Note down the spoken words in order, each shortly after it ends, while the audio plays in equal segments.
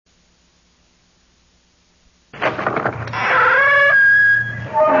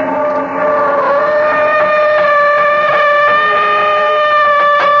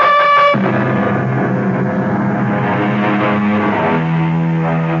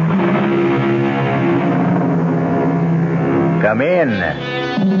Come in.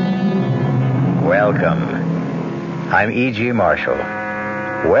 Welcome. I'm E.G. Marshall.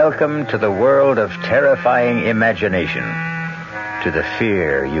 Welcome to the world of terrifying imagination, to the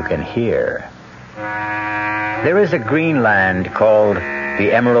fear you can hear. There is a green land called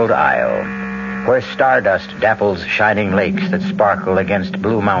the Emerald Isle, where stardust dapples shining lakes that sparkle against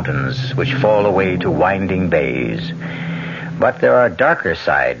blue mountains which fall away to winding bays. But there are darker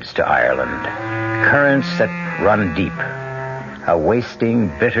sides to Ireland, currents that run deep, a wasting,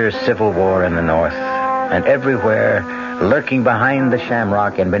 bitter civil war in the north, and everywhere, lurking behind the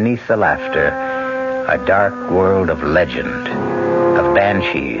shamrock and beneath the laughter, a dark world of legend, of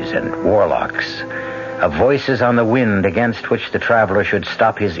banshees and warlocks, of voices on the wind against which the traveler should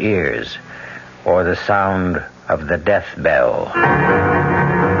stop his ears, or the sound of the death bell.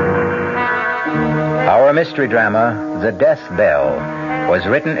 Our mystery drama, The Death Bell, was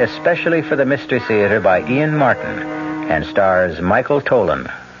written especially for the Mystery Theater by Ian Martin and stars Michael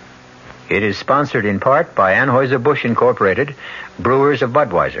Tolan. It is sponsored in part by Anheuser-Busch Incorporated, brewers of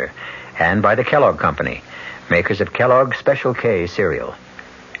Budweiser, and by the Kellogg Company, makers of Kellogg's Special K cereal.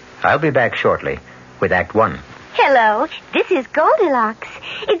 I'll be back shortly with Act One. Hello, this is Goldilocks.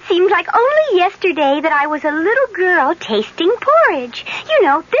 It seems like only yesterday that I was a little girl tasting porridge. You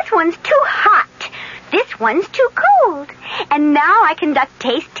know, this one's too hot. This one's too cold. And now I conduct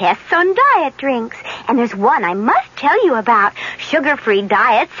taste tests on diet drinks. And there's one I must tell you about. Sugar-free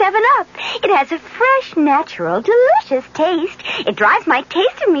diet 7-Up. It has a fresh, natural, delicious taste. It drives my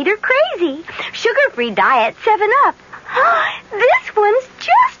taste-o-meter crazy. Sugar-free diet 7-Up. This one's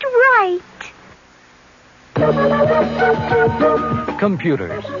just right.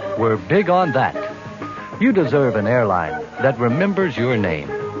 Computers. We're big on that. You deserve an airline that remembers your name.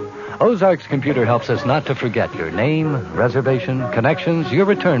 Ozarks Computer helps us not to forget your name, reservation, connections, your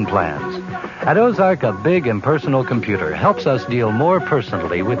return plans. At Ozark, a big impersonal computer helps us deal more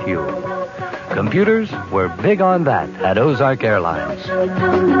personally with you. Computers, we're big on that at Ozark Airlines.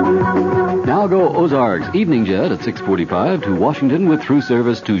 Now go Ozarks Evening Jet at 6:45 to Washington with through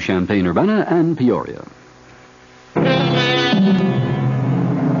service to Champaign-Urbana and Peoria.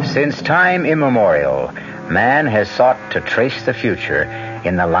 Since time immemorial, man has sought to trace the future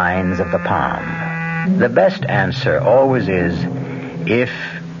in the lines of the palm. The best answer always is, if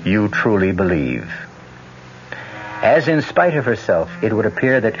you truly believe. As in spite of herself, it would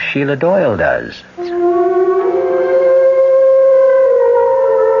appear that Sheila Doyle does.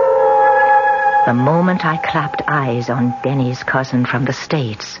 The moment I clapped eyes on Benny's cousin from the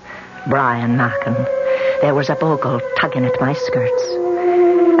States, Brian Mackin, there was a bogle tugging at my skirts.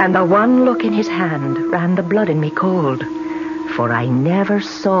 And the one look in his hand ran the blood in me cold, for I never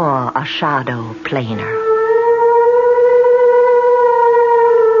saw a shadow plainer.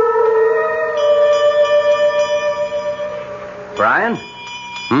 Brian?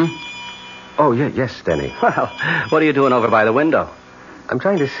 Oh, yes, Denny. Well, what are you doing over by the window? I'm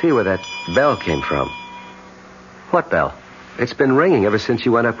trying to see where that bell came from. What bell? It's been ringing ever since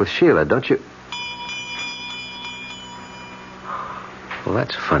you went up with Sheila, don't you? Well,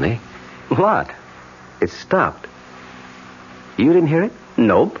 that's funny. What? It stopped. You didn't hear it?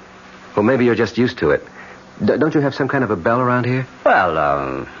 Nope. Well, maybe you're just used to it. Don't you have some kind of a bell around here?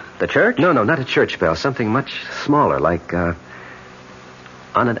 Well, the church? No, not a church bell. Something much smaller, like, on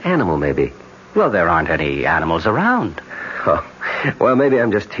an animal, maybe. Well, there aren't any animals around. Oh, well, maybe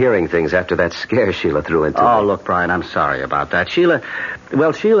I'm just hearing things after that scare Sheila threw into me. Oh, look, Brian, I'm sorry about that.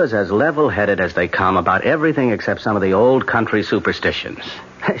 Sheila's as level-headed as they come about everything except some of the old country superstitions.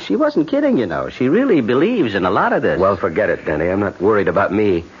 She wasn't kidding, you know. She really believes in a lot of this. Well, forget it, Denny. I'm not worried about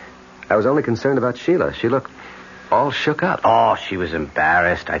me. I was only concerned about Sheila. She looked all shook up. Oh, she was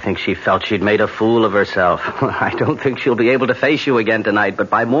embarrassed. I think she felt she'd made a fool of herself. I don't think she'll be able to face you again tonight, but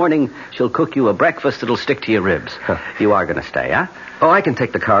by morning she'll cook you a breakfast that'll stick to your ribs. You are going to stay, huh? Oh, I can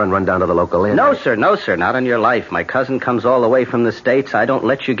take the car and run down to the local inn. No, sir, not on your life. My cousin comes all the way from the States. I don't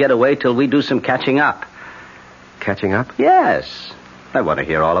let you get away till we do some catching up. Catching up? Yes. I want to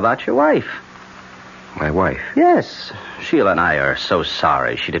hear all about your wife. My wife? Yes. Sheila and I are so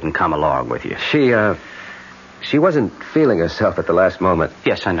sorry she didn't come along with you. She wasn't feeling herself at the last moment.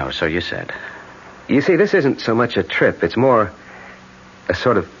 Yes, I know, so you said. You see, this isn't so much a trip. It's more a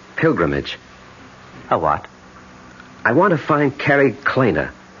sort of pilgrimage. A what? I want to find Carrie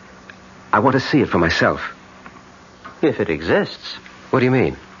Kleiner. I want to see it for myself. If it exists. What do you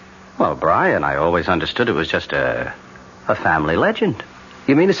mean? Well, Brian, I always understood it was just a family legend.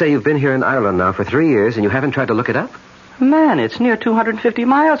 You mean to say you've been here in Ireland now for 3 years and you haven't tried to look it up? Man, it's near 250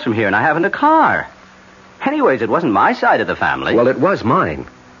 miles from here and I haven't a car. Anyways, it wasn't my side of the family. Well, it was mine.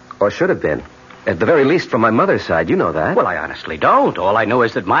 Or should have been. At the very least from my mother's side. You know that. Well, I honestly don't. All I know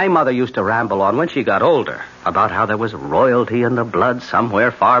is that my mother used to ramble on when she got older about how there was royalty in the blood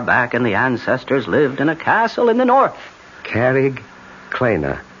somewhere far back and the ancestors lived in a castle in the north. Carrig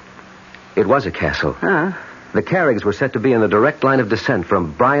Clena. It was a castle. Huh? The Carrigs were said to be in the direct line of descent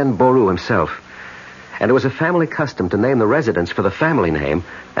from Brian Boru himself. And it was a family custom to name the residence for the family name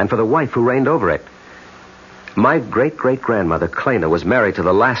and for the wife who reigned over it. My great-great-grandmother, Clena, was married to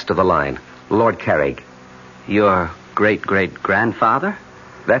the last of the line, Lord Carrig. Your great-great-grandfather?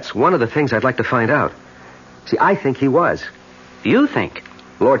 That's one of the things I'd like to find out. See, I think he was. You think?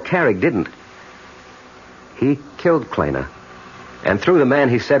 Lord Carrig didn't. He killed Clena and threw the man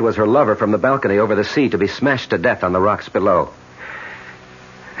he said was her lover from the balcony over the sea to be smashed to death on the rocks below.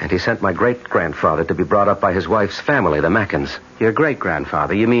 And he sent my great-grandfather to be brought up by his wife's family, the Mackens. Your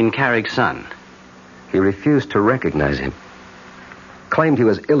great-grandfather? You mean Carrig's son? He refused to recognize him. Claimed he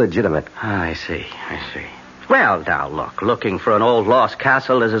was illegitimate. I see. Well, now, look. Looking for an old lost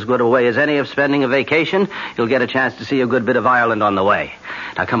castle is as good a way as any of spending a vacation. You'll get a chance to see a good bit of Ireland on the way.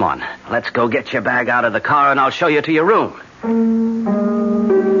 Now, come on. Let's go get your bag out of the car, and I'll show you to your room.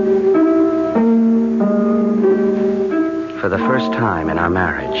 For the first time in our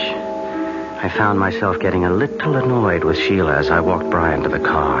marriage, I found myself getting a little annoyed with Sheila as I walked Brian to the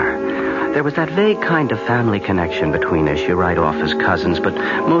car. There was that vague kind of family connection between us. You right off as cousins, but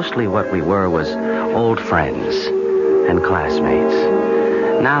mostly what we were was old friends and classmates.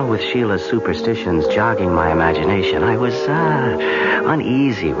 Now, with Sheila's superstitions jogging my imagination, I was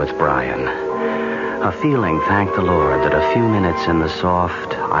uneasy with Brian. A feeling, thank the Lord, that a few minutes in the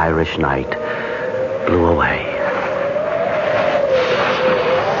soft Irish night blew away.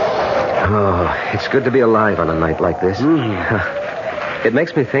 Oh, it's good to be alive on a night like this. It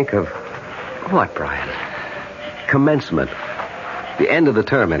makes me think of... What, Brian? Commencement. The end of the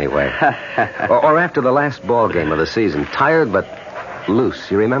term, anyway. or after the last ball game of the season. Tired, but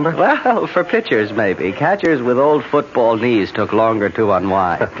loose, you remember? Well, for pitchers, maybe. Catchers with old football knees took longer to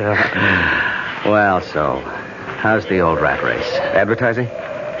unwind. Well, so, how's the old rat race? Advertising?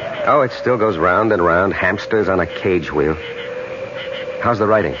 Oh, it still goes round and round. Hamsters on a cage wheel. How's the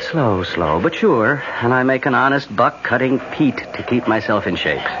writing? Slow, but sure. And I make an honest buck cutting peat to keep myself in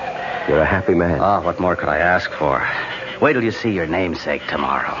shape. You're a happy man. Oh, what more could I ask for? Wait till you see your namesake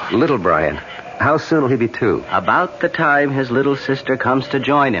tomorrow. Little Brian. How soon will he be 2? About the time his little sister comes to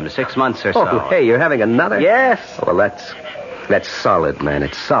join him, 6 months or so. Oh, hey, you're having another? Yes. Well, that's solid, man.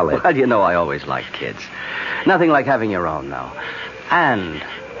 It's solid. Well, you know I always liked kids. Nothing like having your own, though. And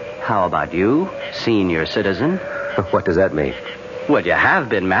how about you, senior citizen? What does that mean? Well, you have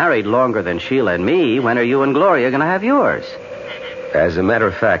been married longer than Sheila and me. When are you and Gloria going to have yours? As a matter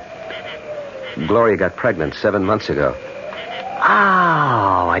of fact, Gloria got pregnant 7 months ago.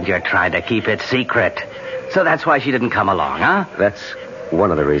 Oh, and you're trying to keep it secret. So that's why she didn't come along, huh? That's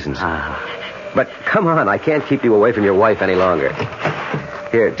one of the reasons. But come on, I can't keep you away from your wife any longer.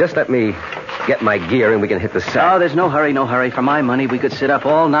 Here, just let me get my gear and we can hit the sack. Oh, there's no hurry. For my money, we could sit up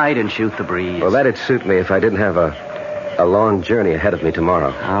all night and shoot the breeze. Well, that'd suit me if I didn't have a long journey ahead of me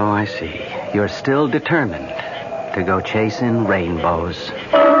tomorrow. Oh, I see. You're still determined to go chasing rainbows.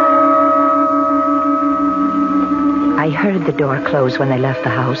 I heard the door close when they left the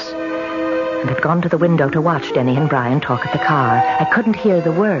house, and had gone to the window to watch Denny and Brian talk at the car. I couldn't hear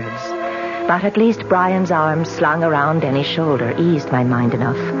the words, but at least Brian's arms slung around Denny's shoulder eased my mind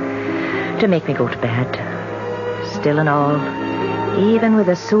enough to make me go to bed. Still and all, even with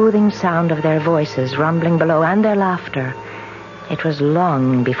the soothing sound of their voices rumbling below and their laughter, it was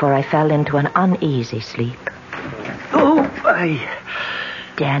long before I fell into an uneasy sleep. Oh,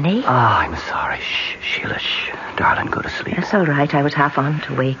 Denny? Oh, I'm sorry. Shh, Sheila, shh. Darling, go to sleep. It's all right. I was half on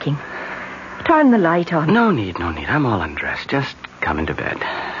to waking. Turn the light on. No need. I'm all undressed. Just come into bed.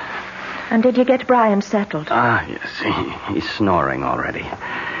 And did you get Brian settled? Yes. He's snoring already.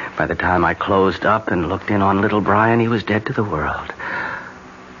 By the time I closed up and looked in on little Brian, he was dead to the world.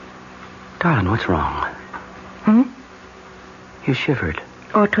 Darling, what's wrong? You shivered.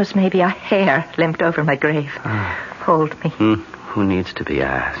 Oh, 'twas maybe a hair limped over my grave. Hold me. Who needs to be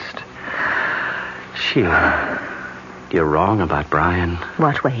asked? Sheila, you're wrong about Brian.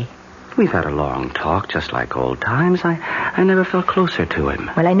 What way? We've had a long talk, just like old times. I never felt closer to him.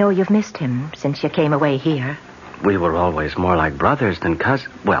 Well, I know you've missed him since you came away here. We were always more like brothers than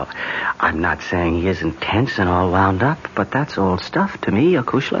cousins. Well, I'm not saying he isn't tense and all wound up, but that's old stuff to me,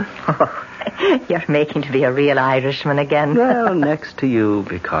 Akushla. Oh, you're making to be a real Irishman again. Well, next to you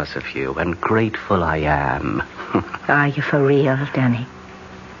because of you, and grateful I am. Are you for real, Danny?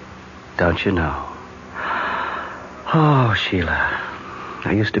 Don't you know? Oh, Sheila,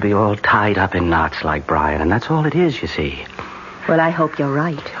 I used to be all tied up in knots like Brian, and that's all it is, you see. Well, I hope you're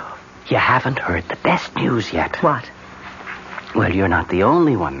right. You haven't heard the best news yet. What? Well, you're not the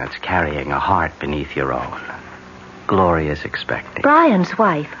only one that's carrying a heart beneath your own. Gloria's expecting. Brian's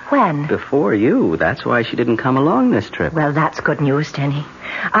wife? When? Before you. That's why she didn't come along this trip. Well, that's good news, Denny.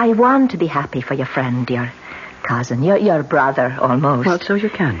 I want to be happy for your friend, your cousin, your brother, almost. Well, so you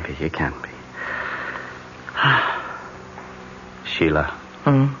can be. You can be. Sheila.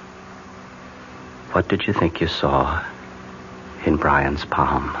 What did you think you saw in Brian's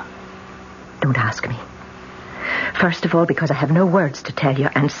palm? Don't ask me. First of all, because I have no words to tell you.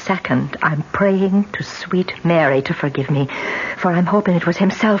 And second, I'm praying to sweet Mary to forgive me. For I'm hoping it was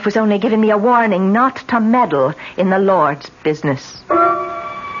himself who's only giving me a warning not to meddle in the Lord's business.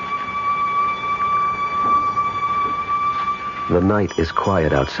 The night is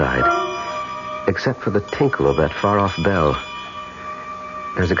quiet outside, except for the tinkle of that far-off bell.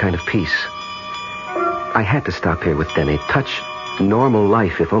 There's a kind of peace. I had to stop here with Denny, touch normal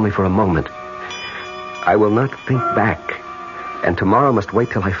life, if only for a moment. I will not think back, and tomorrow must wait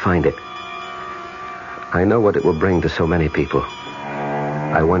till I find it. I know what it will bring to so many people.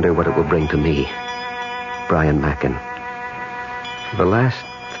 I wonder what it will bring to me, Brian Macken. The last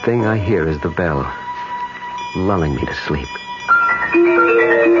thing I hear is the bell, lulling me to sleep.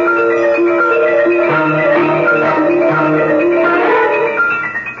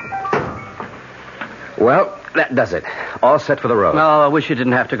 Well, that does it. All set for the road. Oh, I wish you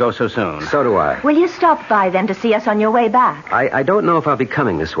didn't have to go so soon. So do I. Will you stop by then to see us on your way back? I don't know if I'll be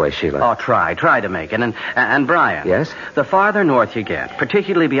coming this way, Sheila. Oh, try to make it. And Brian. Yes? The farther north you get,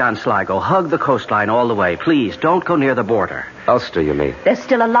 particularly beyond Sligo, hug the coastline all the way. Please, don't go near the border. Ulster, you mean? There's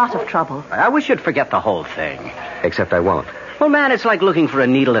still a lot of trouble. I wish you'd forget the whole thing. Except I won't. Well, man, it's like looking for a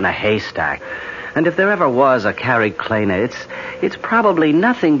needle in a haystack. And if there ever was a Carrickclena, it's probably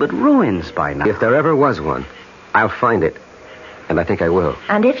nothing but ruins by now. If there ever was one, I'll find it. And I think I will.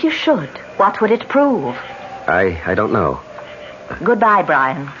 And if you should, what would it prove? I don't know. Goodbye,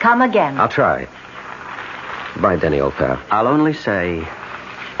 Brian. Come again. I'll try. Bye, Denny, old pal. I'll only say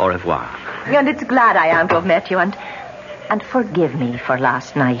au revoir. And it's glad I am to have met you, and forgive me for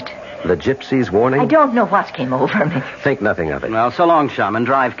last night. The gypsy's warning? I don't know what came over me. Think nothing of it. Well, so long, chum, and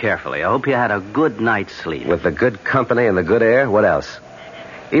drive carefully. I hope you had a good night's sleep. With the good company and the good air, what else?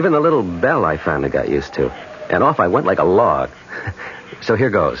 Even the little bell I finally got used to. And off I went like a log. So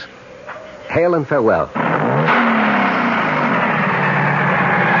here goes. Hail and farewell.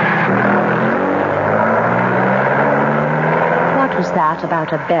 What was that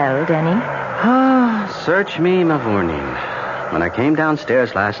about a bell, Denny? Search me, Mavourneen. When I came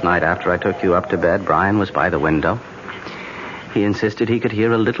downstairs last night after I took you up to bed, Brian was by the window. He insisted he could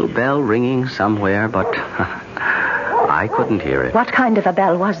hear a little bell ringing somewhere, but I couldn't hear it. What kind of a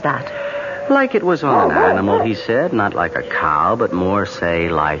bell was that? Like it was on an animal, he said. Not like a cow, but more, say,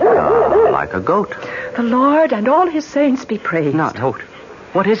 like a goat. The Lord and all his saints be praised. Not goat.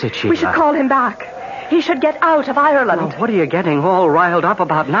 What is it, Sheila? We should call him back. He should get out of Ireland. Well, what are you getting all riled up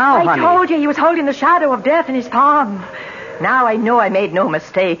about now, honey? I told you he was holding the shadow of death in his palm. Now I know I made no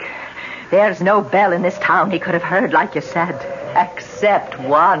mistake. There's no bell in this town he could have heard, like you said. Except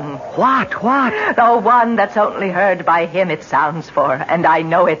one. What? The one that's only heard by him it sounds for, and I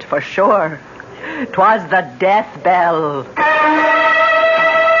know it for sure. 'Twas the death bell.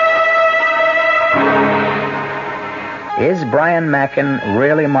 Is Brian Macken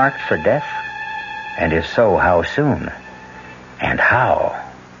really marked for death? And if so, how soon? And how?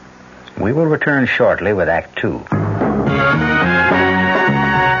 We will return shortly with Act 2.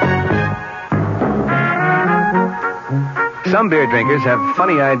 Some beer drinkers have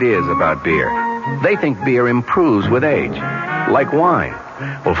funny ideas about beer. They think beer improves with age, like wine.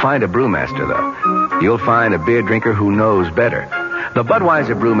 Well, find a brewmaster, though. You'll find a beer drinker who knows better. The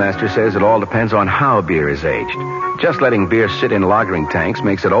Budweiser brewmaster says it all depends on how beer is aged. Just letting beer sit in lagering tanks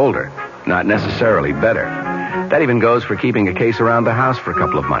makes it older, not necessarily better. That even goes for keeping a case around the house for a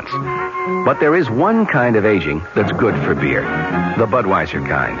couple of months. But there is one kind of aging that's good for beer. The Budweiser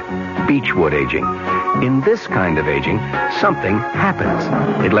kind. Beechwood aging. In this kind of aging, something happens.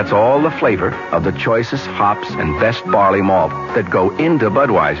 It lets all the flavor of the choicest hops and best barley malt that go into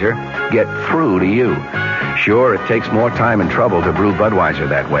Budweiser get through to you. Sure, it takes more time and trouble to brew Budweiser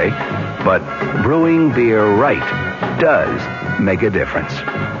that way, but brewing beer right does make a difference.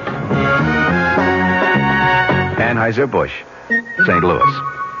 Anheuser-Busch, St. Louis.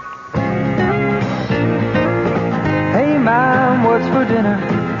 Hey, Mom, what's for dinner?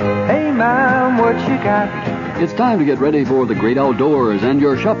 Hey, Mom, what you got? It's time to get ready for the great outdoors, and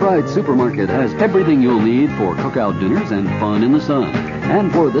your ShopRite supermarket has everything you'll need for cookout dinners and fun in the sun.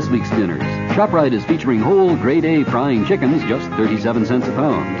 And for this week's dinners, ShopRite is featuring whole grade A frying chickens, just 37 cents a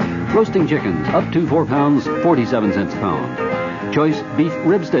pound. Roasting chickens, up to 4 pounds, 47 cents a pound. Choice beef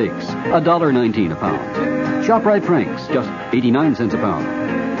rib steaks, $1.19 a pound. ShopRite Franks, just 89 cents a pound.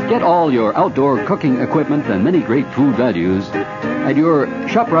 Get all your outdoor cooking equipment and many great food values at your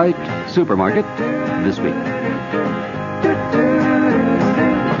ShopRite supermarket this week.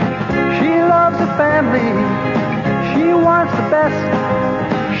 She loves the family. She wants the best.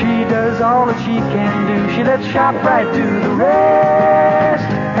 She does all that she can do. She lets ShopRite do the rest.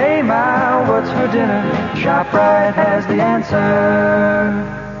 Hey, Ma, what's for dinner? ShopRite has the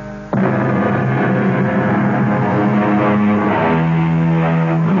answer.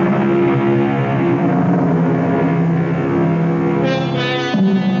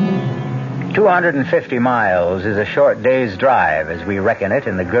 250 miles is a short day's drive as we reckon it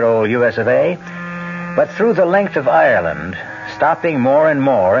in the good old US of A. But through the length of Ireland, stopping more and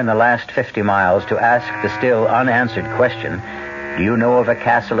more in the last 50 miles to ask the still unanswered question, do you know of a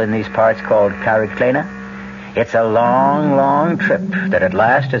castle in these parts called Carrickclena? It's a long, long trip that at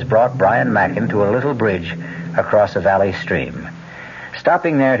last has brought Brian Mackin to a little bridge across a valley stream.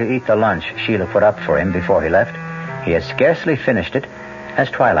 Stopping there to eat the lunch Sheila put up for him before he left, he has scarcely finished it as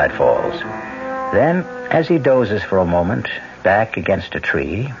twilight falls. Then, as he dozes for a moment, back against a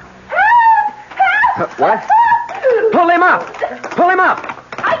tree... What? Pull him up! Pull him up!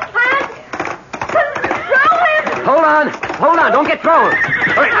 I can't. Throw him. Hold on, don't get thrown.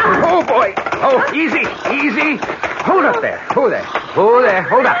 Oh, boy. Oh, easy. Hold up there. Hold up.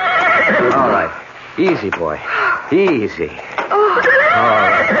 All right. Easy, boy. Easy.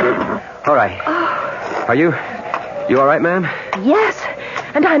 All right. Are you all right, ma'am? Yes,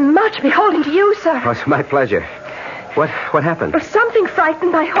 and I'm much beholden to you, sir. Oh, it's my pleasure. What happened? Something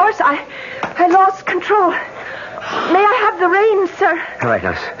frightened my horse. I lost control. May I have the reins, sir? All right,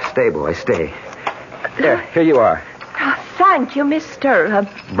 now, stay, boy, stay. There, here you are. Oh, thank you, Mr.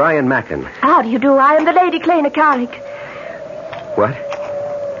 Brian Mackin. How do you do? I am the Lady Clena Carrig. What?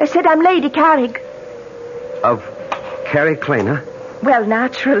 I said I'm Lady Carrig. Of Carrickclena? Well,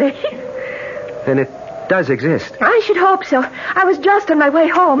 naturally. Then it does exist. I should hope so. I was just on my way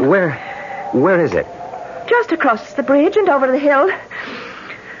home. Where is it? Just across the bridge and over the hill.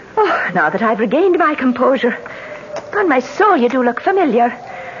 Oh, now that I've regained my composure. On my soul, you do look familiar.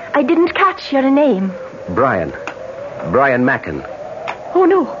 I didn't catch your name. Brian Mackin. Oh,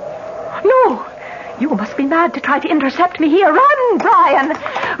 no. You must be mad to try to intercept me here. Run, Brian.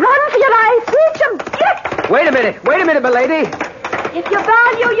 Run for your life. Reach him. Get. Wait a minute, milady. If you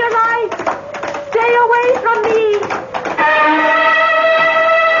value your life, stay away from me.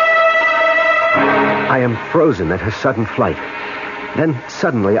 I am frozen at her sudden flight. Then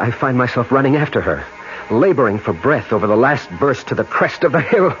suddenly I find myself running after her, laboring for breath over the last burst to the crest of the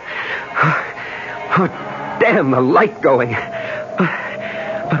hill. Oh, damn, the light going.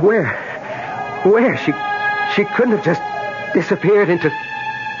 But where? She couldn't have just disappeared into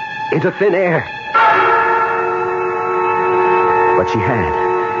thin air. But she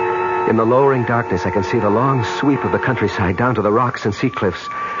had. In the lowering darkness, I can see the long sweep of the countryside down to the rocks and sea cliffs.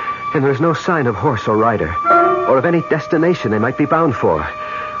 And there's no sign of horse or rider, or of any destination they might be bound for,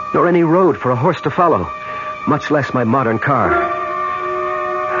 nor any road for a horse to follow, much less my modern car.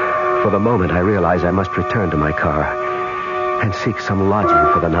 For the moment, I realize I must return to my car and seek some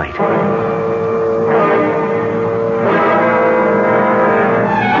lodging for the night.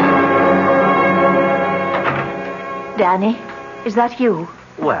 Danny, is that you?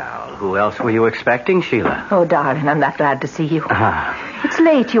 Well, who else were you expecting, Sheila? Oh, darling, I'm that glad to see you. Ah. It's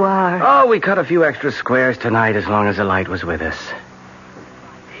late you are. Oh, we cut a few extra squares tonight as long as the light was with us.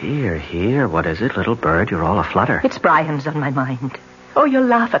 Here, what is it, little bird? You're all aflutter. It's Brian's on my mind. Oh, you'll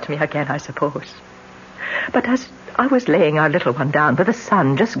laugh at me again, I suppose. But as I was laying our little one down with the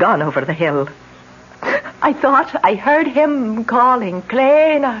sun just gone over the hill, I thought I heard him calling,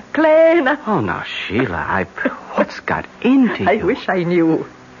 Clena, Clena. Oh, now, Sheila, what's got into you? I wish I knew.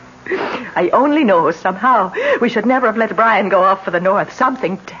 I only know somehow we should never have let Brian go off for the north.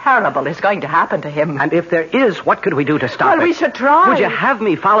 Something terrible is going to happen to him. And if there is, what could we do to stop it? Well, we should try. Would you have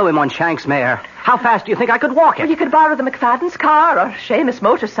me follow him on Shank's mare? How fast do you think I could walk it? Well, you could borrow the McFadden's car or Seamus'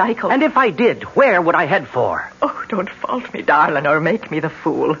 motorcycle. And if I did, where would I head for? Oh, don't fault me, darling, or make me the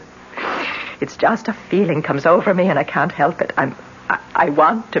fool. It's just a feeling comes over me and I can't help it. I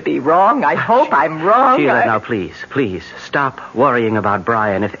want to be wrong. I hope I'm wrong. Sheila, now please, stop worrying about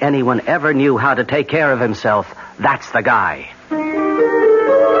Brian. If anyone ever knew how to take care of himself, that's the guy.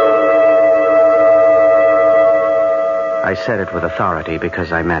 I said it with authority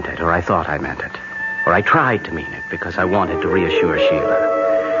because I meant it, or I thought I meant it. Or I tried to mean it because I wanted to reassure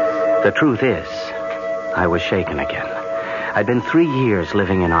Sheila. The truth is, I was shaken again. I'd been 3 years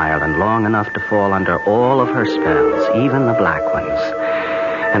living in Ireland, long enough to fall under all of her spells, even the black ones.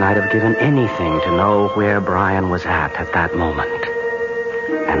 And I'd have given anything to know where Brian was at that moment.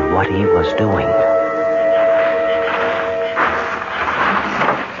 And what he was doing.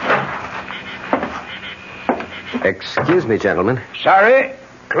 Excuse me, gentlemen. Sorry.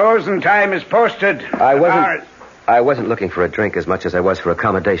 Closing time is posted. I wasn't looking for a drink as much as I was for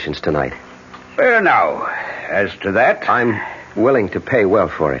accommodations tonight. Well, now, as to that... I'm willing to pay well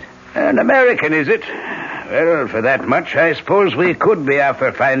for it. An American, is it? Well, for that much, I suppose we could be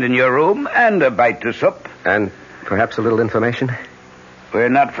after finding your room and a bite to sup. And perhaps a little information? We're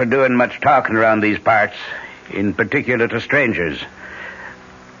not for doing much talking around these parts, in particular to strangers.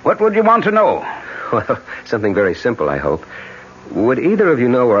 What would you want to know? Well, something very simple, I hope. Would either of you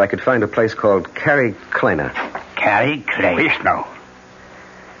know where I could find a place called Carrickclena? Carrickclena? Yes, now.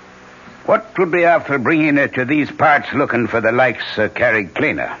 What would be after bringing it to these parts looking for the likes of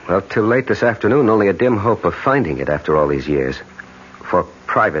Carrickclena? Well, till late this afternoon, only a dim hope of finding it after all these years. For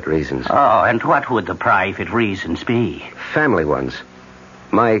private reasons. Oh, and what would the private reasons be? Family ones.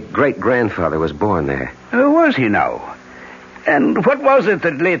 My great-grandfather was born there. Was he now? And what was it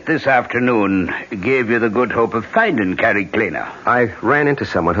that late this afternoon gave you the good hope of finding Carrickclena? I ran into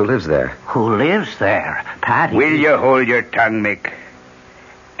someone who lives there. Who lives there? Paddy? Will you hold your tongue, Mick?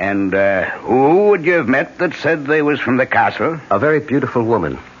 And who would you have met that said they was from the castle? A very beautiful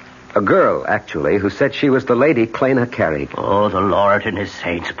woman. A girl, actually, who said she was the Lady Clena Carrick. Oh, the Lord and his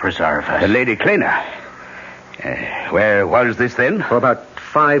saints preserve us. The Lady Clena? Where was this then? For about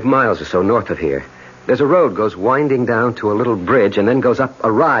 5 miles or so north of here. There's a road goes winding down to a little bridge and then goes up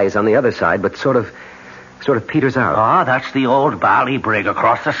a rise on the other side, but sort of peters out. Ah, that's the old Ballybrig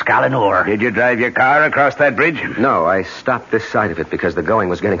across the Scallanore. Did you drive your car across that bridge? No, I stopped this side of it because the going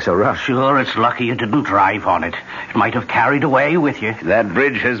was getting so rough. Sure, it's lucky you didn't drive on it. It might have carried away with you. That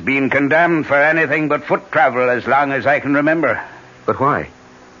bridge has been condemned for anything but foot travel as long as I can remember. But why?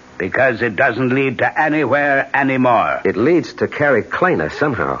 Because it doesn't lead to anywhere anymore. It leads to Carrickclena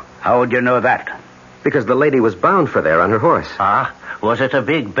somehow. How would you know that? Because the lady was bound for there on her horse. Ah, was it a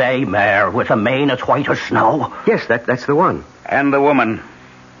big bay mare with a mane as white as snow? Yes, that's the one. And the woman,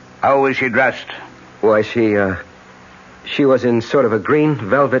 how was she dressed? Why, she was in sort of a green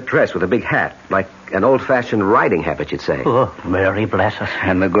velvet dress with a big hat, like an old-fashioned riding habit, you'd say. Oh, Mary bless us.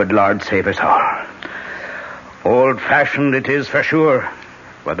 And the good Lord save us all. Old-fashioned it is for sure.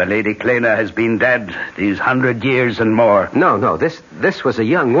 For the Lady Clena has been dead these 100 years and more. No, this was a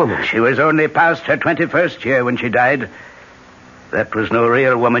young woman. She was only past her 21st year when she died. That was no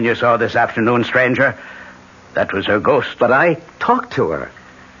real woman you saw this afternoon, stranger. That was her ghost. But I talked to her.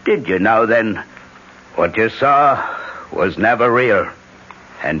 Did you now, then? What you saw was never real.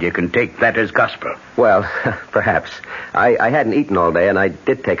 And you can take that as gospel. Well, perhaps. I hadn't eaten all day, and I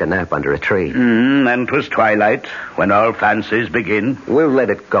did take a nap under a tree. And 'twas twilight, when all fancies begin. We'll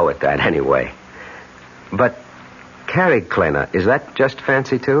let it go at that, anyway. But Carrickclena, is that just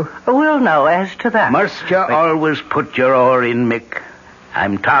fancy, too? Well, now, as to that... Must you always put your oar in, Mick?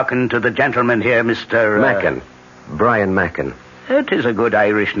 I'm talking to the gentleman here, Mr... Mackin. Brian Mackin. It is a good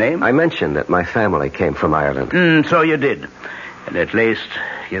Irish name. I mentioned that my family came from Ireland. So you did. And at least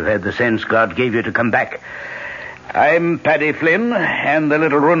you've had the sense God gave you to come back. I'm Paddy Flynn, and the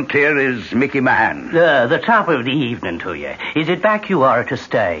little runt here is Mickey Mahan. The top of the evening to you. Is it back you are to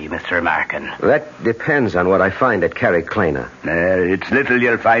stay, Mr. Markin? That depends on what I find at Carrickclena. It's little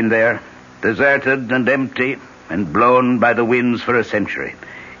you'll find there. Deserted and empty, and blown by the winds for a century.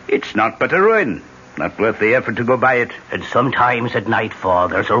 It's not but a ruin. Not worth the effort to go by it. And sometimes at nightfall,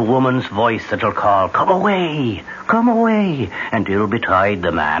 there's a woman's voice that'll call, come away, and it'll betide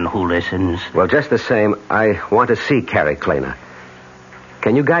the man who listens. Well, just the same, I want to see Carrickclena.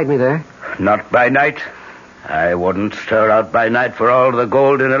 Can you guide me there? Not by night. I wouldn't stir out by night for all the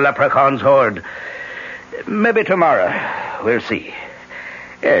gold in a leprechaun's hoard. Maybe tomorrow. We'll see.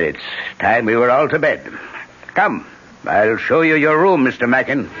 It's time we were all to bed. Come, I'll show you your room, Mr.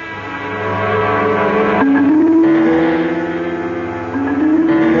 Mackin.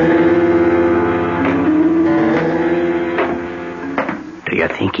 Do you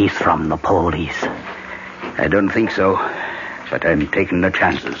think he's from the police? I don't think so, but I'm taking the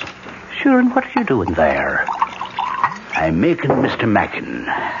chances. Sure, and what are you doing there? I'm making Mr. Mackin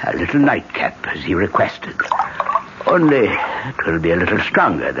a little nightcap, as he requested. Only it will be a little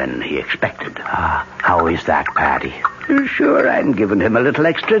stronger than he expected. How is that, Paddy? Sure, I'm giving him a little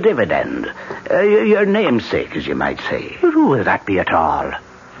extra dividend. Your namesake, as you might say. Who will that be at all?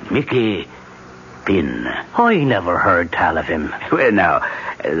 Mickey been? I never heard tell of him. Well, now,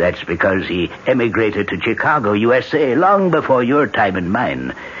 that's because he emigrated to Chicago, USA, long before your time and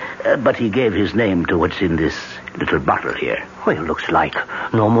mine. But he gave his name to what's in this little bottle here. Well, looks like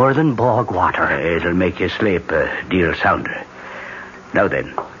no more than bog water. It'll make you sleep a deal sounder. Now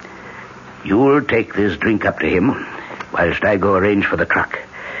then, you'll take this drink up to him, whilst I go arrange for the clock.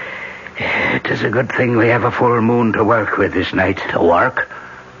 It is a good thing we have a full moon to work with this night. To work?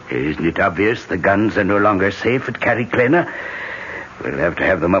 Isn't it obvious the guns are no longer safe at Carriclana? We'll have to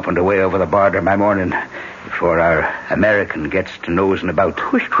have them up and away over the border by morning, before our American gets to nosing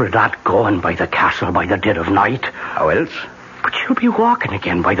about. Wish we're not going by the castle by the dead of night. How else? But you'll be walking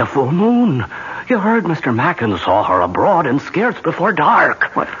again by the full moon. You heard Mr. Mackin saw her abroad in skirts before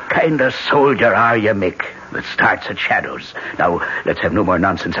dark. What kind of soldier are you, Mick, that starts at shadows? Now, let's have no more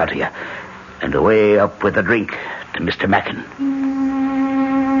nonsense out of you. And away up with the drink to Mr. Mackin.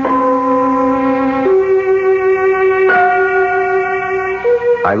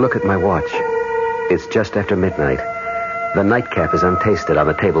 I look at my watch. It's just after midnight. The nightcap is untasted on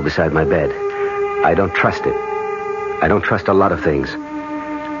the table beside my bed. I don't trust it. I don't trust a lot of things.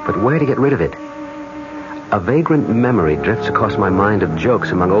 But where to get rid of it? A vagrant memory drifts across my mind of jokes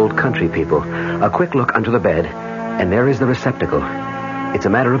among old country people. A quick look under the bed, and there is the receptacle. It's a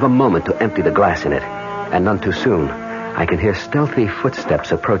matter of a moment to empty the glass in it, and none too soon. I can hear stealthy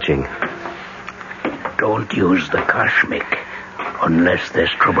footsteps approaching. Don't use the curse, Mick, unless there's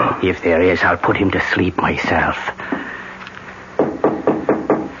trouble. If there is, I'll put him to sleep myself.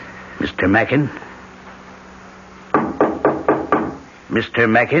 Mr. Mackin? Mr.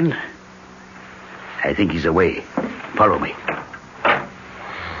 Mackin? I think he's away. Follow me.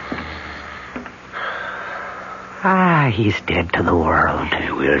 He's dead to the world.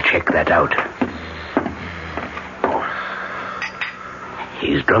 We'll check that out.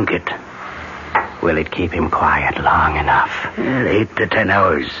 He's drunk it. Will it keep him quiet long enough? 8 to 10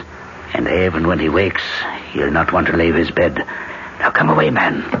 hours. And even when he wakes, he'll not want to leave his bed. Now come away,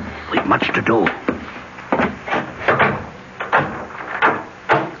 man. We've much to do.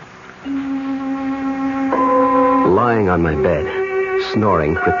 Lying on my bed,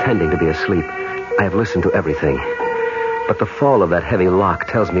 snoring, pretending to be asleep, I have listened to everything. But the fall of that heavy lock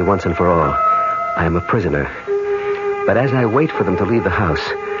tells me once and for all, I am a prisoner. But as I wait for them to leave the house,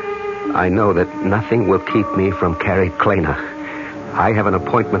 I know that nothing will keep me from Carriclana. I have an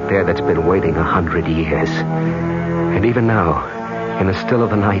appointment there that's been waiting 100 years. And even now, in the still of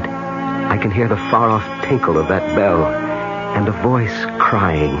the night, I can hear the far-off tinkle of that bell and a voice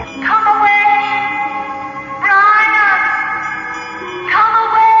crying. Come away, Brian! Come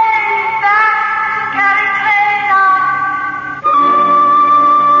away back to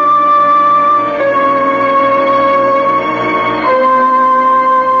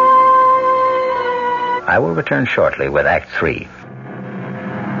I will return shortly with Act 3.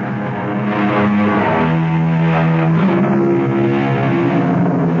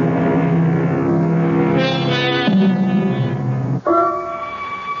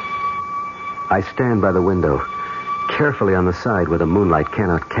 I stand by the window, carefully on the side where the moonlight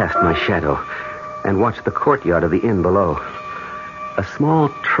cannot cast my shadow, and watch the courtyard of the inn below. A small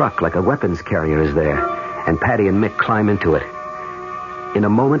truck like a weapons carrier is there, and Patty and Mick climb into it. In a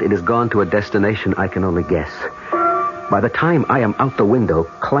moment, it has gone to a destination I can only guess. By the time I am out the window,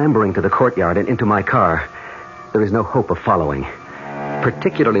 clambering to the courtyard and into my car, there is no hope of following,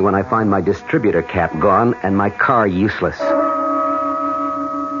 particularly when I find my distributor cap gone and my car useless.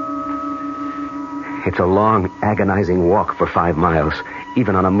 It's a long, agonizing walk for 5 miles,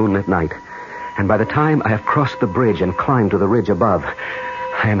 even on a moonlit night. And by the time I have crossed the bridge and climbed to the ridge above,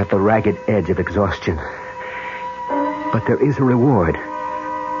 I am at the ragged edge of exhaustion. But there is a reward.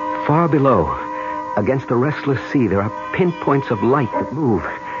 Far below, against the restless sea, there are pinpoints of light that move.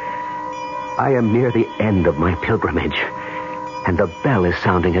 I am near the end of my pilgrimage, and the bell is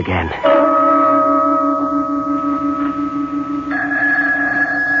sounding again.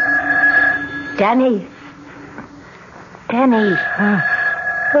 Danny.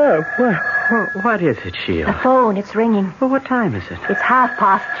 What is it, Sheila? The phone, it's ringing. Well, what time is it? It's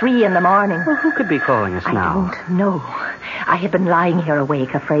 3:30 in the morning. Well, who could be calling us now? I don't know. I have been lying here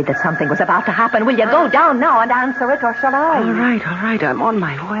awake, afraid that something was about to happen. Will you go down now and answer it, or shall I? All right. I'm on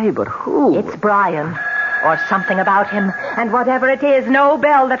my way, but who? It's Brian, or something about him. And whatever it is, no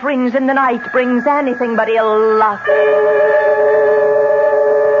bell that rings in the night brings anything but ill luck.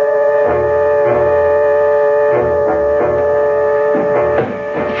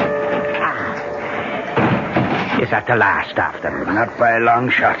 Is that the last of them? Not by a long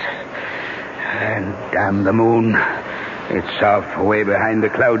shot. And damn the moon. It's off away behind the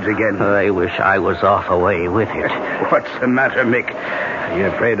clouds again. I wish I was off away with it. What's the matter, Mick? Are you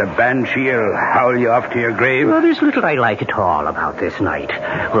afraid a banshee'll howl you off to your grave? Well, there's little I like at all about this night.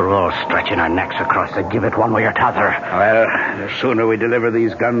 We're all stretching our necks across the gibbet one way or t'other. Well, the sooner we deliver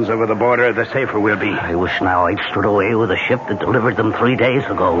these guns over the border, the safer we'll be. I wish now I'd stood away with a ship that delivered them 3 days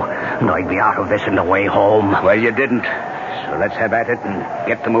ago, and I'd be out of this on the way home. Well, you didn't. So let's have at it and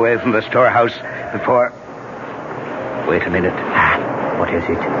get them away from the storehouse before... Wait a minute. What is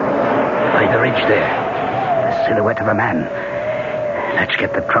it? By the ridge there. The silhouette of a man. Let's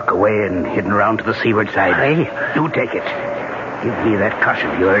get the truck away and hidden around to the seaward side. Hey? You take it. Give me that cuss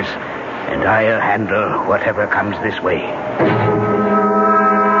of yours, and I'll handle whatever comes this way.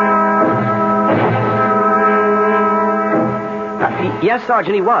 Yes,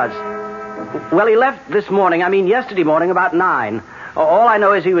 Sergeant, he was. Well, he left yesterday morning about 9. All I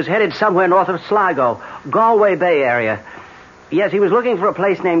know is he was headed somewhere north of Sligo, Galway Bay area. Yes, he was looking for a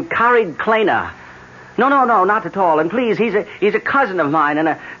place named Carrickclena. No, not at all. And please, he's a cousin of mine and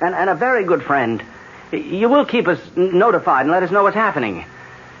a very good friend. You will keep us notified and let us know what's happening.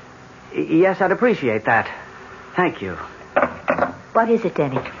 Yes, I'd appreciate that. Thank you. What is it,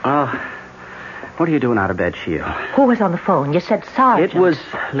 Denny? Oh, what are you doing out of bed, Sheila? Who was on the phone? You said Sergeant. It was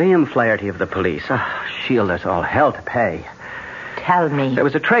Liam Flaherty of the police. Oh, Sheila, there's all hell to pay. Tell me. There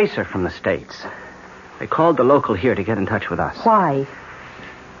was a tracer from the States. They called the local here to get in touch with us. Why?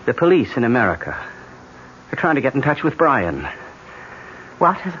 The police in America. They're trying to get in touch with Brian.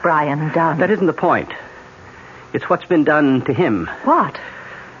 What has Brian done? That isn't the point. It's what's been done to him. What?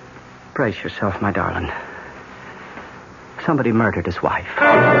 Brace yourself, my darling. Somebody murdered his wife.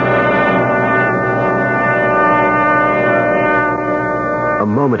 A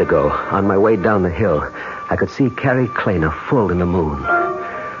moment ago, on my way down the hill, I could see Carrickclena full in the moon.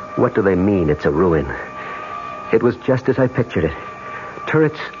 What do they mean it's a ruin? It was just as I pictured it.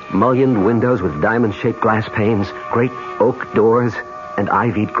 Turrets, mullioned windows with diamond-shaped glass panes, great oak doors, and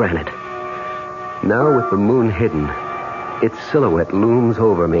ivied granite. Now, with the moon hidden, its silhouette looms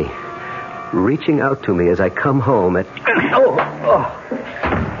over me, reaching out to me as I come home at...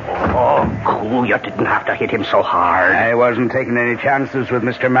 Oh, cool. You didn't have to hit him so hard. I wasn't taking any chances with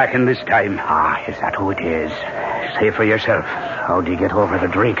Mr. Mackin this time. Ah, is that who it is? Say for yourself. How'd you get over the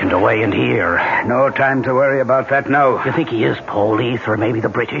drink and away and here? No time to worry about that now. You think he is police or maybe the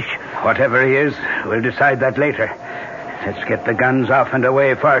British? Whatever he is, we'll decide that later. Let's get the guns off and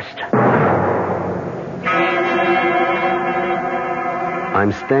away first.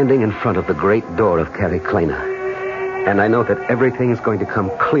 I'm standing in front of the great door of Carrickclena, and I know that everything's going to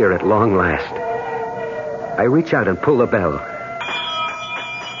come clear at long last. I reach out and pull the bell.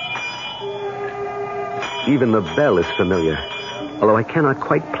 Even the bell is familiar, although I cannot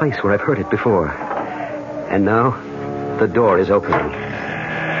quite place where I've heard it before. And now, the door is opening.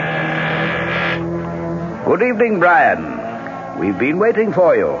 Good evening, Brian. We've been waiting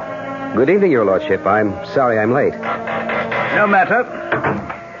for you. Good evening, Your Lordship. I'm sorry I'm late. No matter.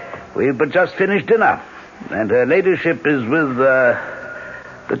 We've but just finished dinner, and her ladyship is with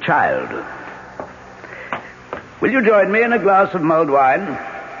the child. Will you join me in a glass of mulled wine?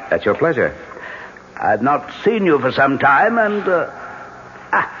 That's your pleasure. I've not seen you for some time, and...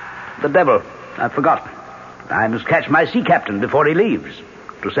 the devil. I've forgotten. I must catch my sea captain before he leaves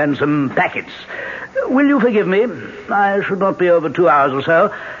to send some packets. Will you forgive me? I should not be over 2 hours or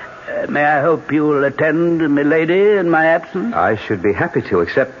so. May I hope you'll attend milady in my absence? I should be happy to,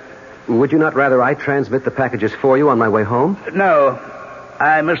 except... Would you not rather I transmit the packages for you on my way home? No.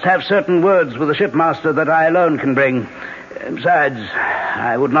 I must have certain words with the shipmaster that I alone can bring. Besides,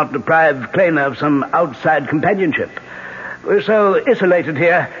 I would not deprive Clena of some outside companionship. We're so isolated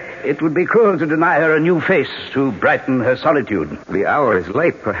here, it would be cruel to deny her a new face to brighten her solitude. The hour is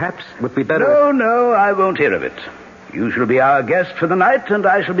late. Perhaps would be better... No, I won't hear of it. You shall be our guest for the night, and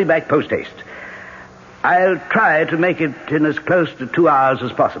I shall be back post-haste. I'll try to make it in as close to 2 hours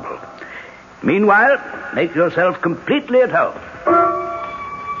as possible. Meanwhile, make yourself completely at home.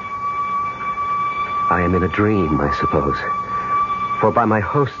 I am in a dream, I suppose. For by my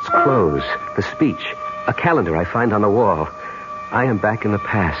host's clothes, the speech, a calendar I find on the wall, I am back in the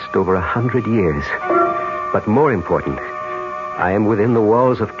past over 100 years. But more important, I am within the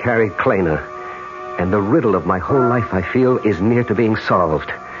walls of Carrickclena, and the riddle of my whole life, I feel, is near to being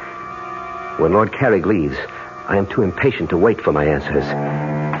solved. When Lord Carrick leaves, I am too impatient to wait for my answers.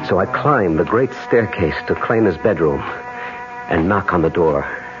 So I climb the great staircase to Clena's bedroom and knock on the door.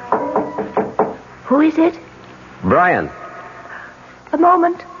 Who is it? Brian. A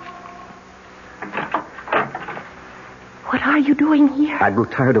moment. What are you doing here? I grew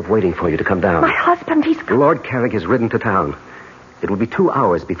tired of waiting for you to come down. My husband, he's... Lord Carrick has ridden to town. It will be 2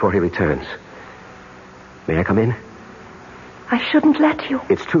 hours before he returns. May I come in? I shouldn't let you.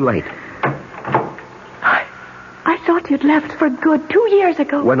 It's too late. I thought you'd left for good 2 years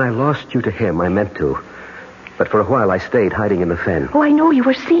ago. When I lost you to him, I meant to. But for a while, I stayed hiding in the fen. Oh, I know you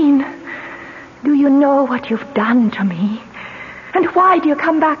were seen. Do you know what you've done to me? And why do you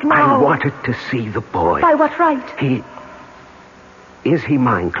come back now? I wanted to see the boy. By what right? Is he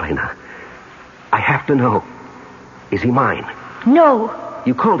mine, Clena? I have to know. Is he mine? No.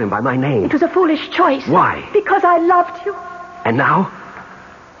 You called him by my name. It was a foolish choice. Why? Because I loved you. And now?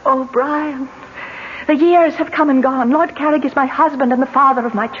 Oh, Brian. The years have come and gone. Lord Carrick is my husband and the father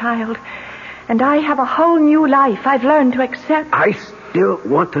of my child. And I have a whole new life I've learned to accept. I still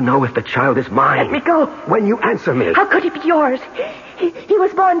want to know if the child is mine. Let me go. When you answer me. How could he be yours? He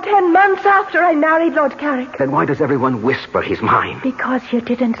was born 10 months after I married Lord Carrick. Then why does everyone whisper he's mine? Because you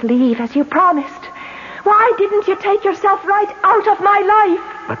didn't leave as you promised. Why didn't you take yourself right out of my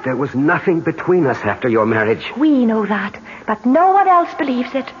life? But there was nothing between us after your marriage. We know that, but no one else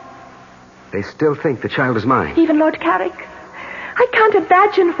believes it. They still think the child is mine. Even Lord Carrick. I can't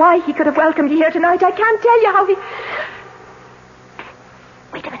imagine why he could have welcomed you here tonight. I can't tell you how he...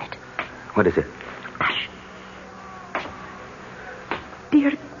 Wait a minute. What is it? Hush.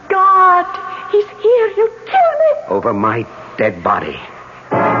 Dear God, he's here. He'll kill me. Over my dead body.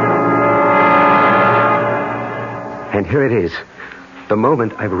 And here it is. The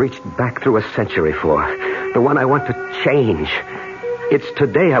moment I've reached back through a century for. The one I want to change. It's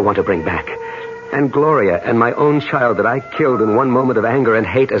today I want to bring back. And Gloria and my own child that I killed in one moment of anger and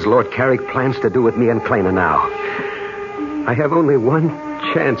hate as Lord Carrick plans to do with me and Clena now. I have only one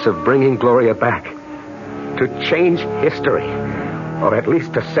chance of bringing Gloria back. To change history. Or at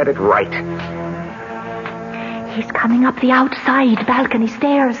least to set it right. He's coming up the outside balcony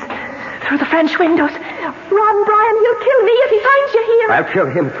stairs. Through the French windows. Run, Brian, he'll kill me if he finds you here. I'll kill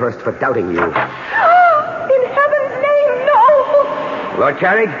him first for doubting you. Oh, in heaven's name, no. Lord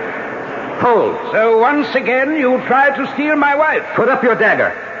Carrick, hold. So once again you try to steal my wife. Put up your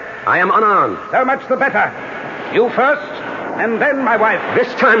dagger. I am unarmed. So much the better. You first, and then my wife.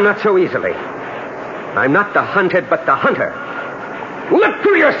 This time not so easily. I'm not the hunted, but the hunter. Look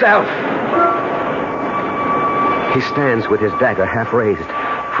to yourself! He stands with his dagger half raised,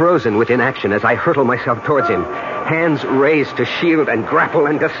 frozen with inaction as I hurtle myself towards him, hands raised to shield and grapple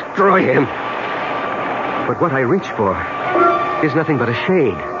and destroy him. But what I reach for is nothing but a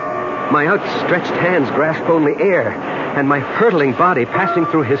shade. My outstretched hands grasp only air, and my hurtling body passing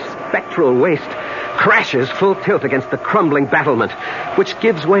through his spectral waist crashes full tilt against the crumbling battlement, which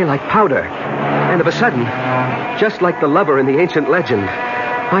gives way like powder. And of a sudden, just like the lover in the ancient legend,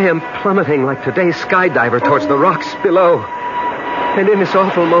 I am plummeting like today's skydiver towards the rocks below. And in this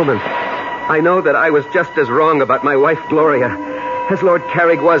awful moment, I know that I was just as wrong about my wife, Gloria, as Lord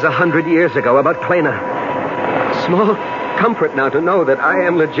Carrick was 100 years ago about Clena. Small comfort now to know that I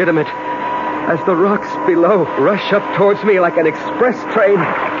am legitimate as the rocks below rush up towards me like an express train,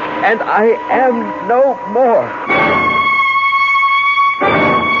 and I am no more.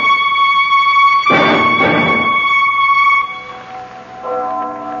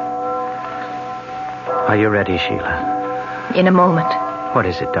 Are you ready, Sheila? In a moment. What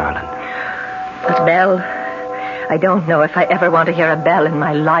is it, darling? That bell. I don't know if I ever want to hear a bell in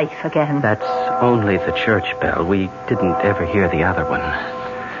my life again. That's only the church bell. We didn't ever hear the other one.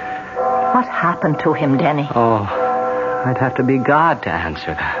 What happened to him, Denny? Oh, I'd have to be God to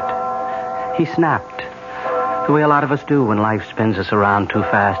answer that. He snapped. The way a lot of us do when life spins us around too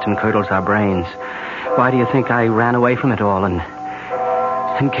fast and curdles our brains. Why do you think I ran away from it all and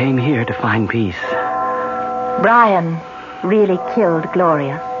came here to find peace? Brian really killed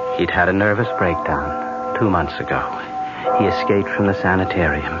Gloria. He'd had a nervous breakdown 2 months ago. He escaped from the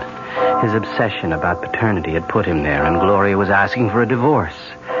sanitarium. His obsession about paternity had put him there, and Gloria was asking for a divorce.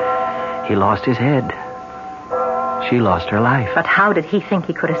 He lost his head. She lost her life. But how did he think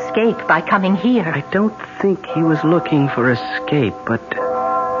he could escape by coming here? I don't think he was looking for escape, but...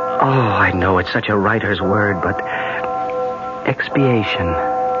 Oh, I know it's such a writer's word, but... expiation.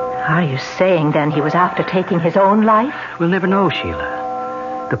 Are you saying, then, he was after taking his own life? We'll never know,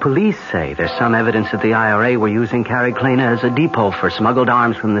 Sheila. The police say there's some evidence that the IRA were using Carrick Clena as a depot for smuggled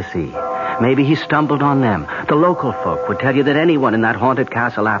arms from the sea. Maybe he stumbled on them. The local folk would tell you that anyone in that haunted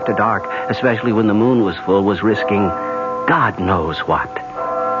castle after dark, especially when the moon was full, was risking God knows what.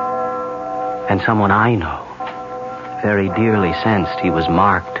 And someone I know very dearly sensed he was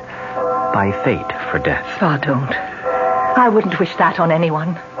marked by fate for death. Oh, don't. I wouldn't wish that on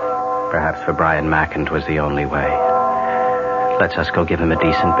anyone. Perhaps for Brian Macken 'twas the only way. Let's us go give him a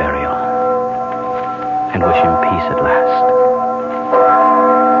decent burial. And wish him peace at last.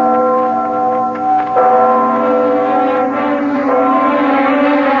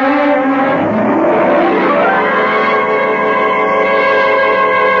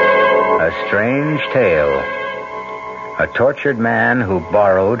 A strange tale. A tortured man who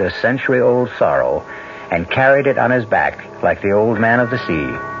borrowed a century-old sorrow and carried it on his back like the old man of the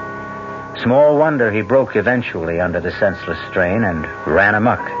sea. Small wonder he broke eventually under the senseless strain and ran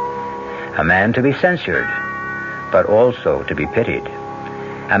amok. A man to be censured, but also to be pitied.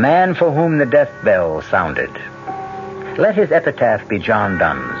 A man for whom the death bell sounded. Let his epitaph be John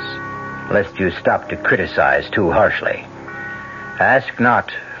Donne's, lest you stop to criticize too harshly. Ask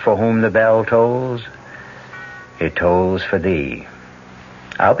not for whom the bell tolls. It tolls for thee.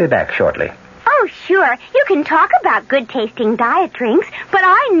 I'll be back shortly. Oh, sure. You can talk about good-tasting diet drinks, but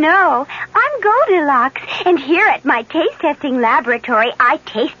I know. I'm Goldilocks, and here at my taste-testing laboratory, I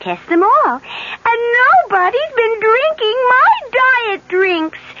taste-test them all. And nobody's been drinking my diet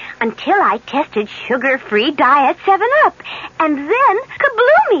drinks until I tested sugar-free Diet 7-Up. And then,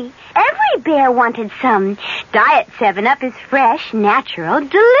 kabloomy! Every bear wanted some. Diet 7-Up is fresh, natural,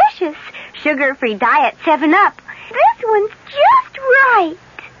 delicious. Sugar-free Diet 7-Up. This one's just right.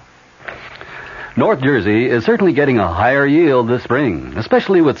 North Jersey is certainly getting a higher yield this spring,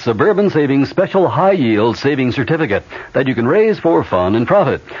 especially with Suburban Savings Special High Yield Savings Certificate that you can raise for fun and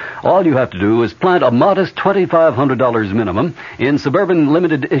profit. All you have to do is plant a modest $2,500 minimum in Suburban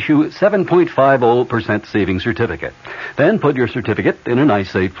Limited Issue 7.50% Savings Certificate. Then put your certificate in a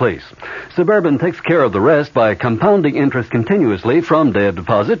nice safe place. Suburban takes care of the rest by compounding interest continuously from day of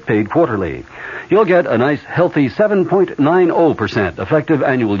deposit paid quarterly. You'll get a nice healthy 7.90% effective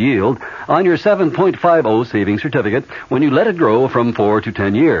annual yield on your 7.50 savings certificate when you let it grow from 4 to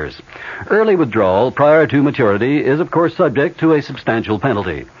 10 years. Early withdrawal prior to maturity is, of course, subject to a substantial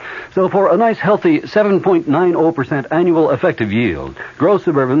penalty. So for a nice healthy 7.90% annual effective yield, grow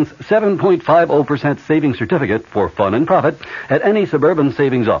Suburban's 7.50% savings certificate for fun and profit at any Suburban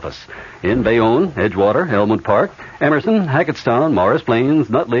Savings office in Bayonne, Edgewater, Elmwood Park, Emerson, Hackettstown, Morris Plains,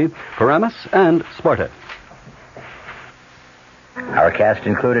 Nutley, Paramus, and Sparta. Our cast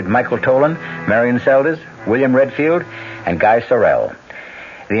included Michael Tolan, Marion Seldes, William Redfield, and Guy Sorrell.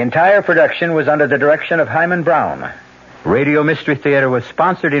 The entire production was under the direction of Hyman Brown. Radio Mystery Theater was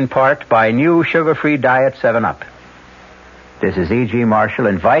sponsored in part by new sugar-free Diet 7-Up. This is E.G. Marshall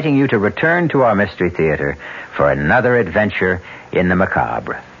inviting you to return to our Mystery Theater for another adventure in the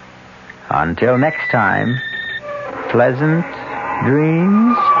macabre. Until next time, pleasant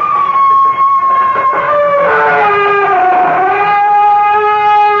dreams.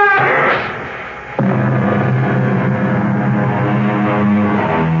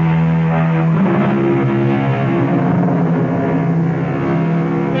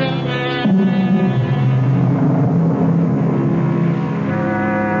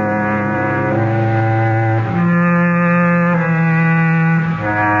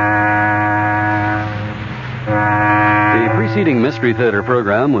 The Mystery Theater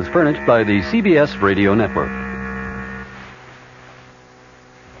program was furnished by the CBS Radio Network.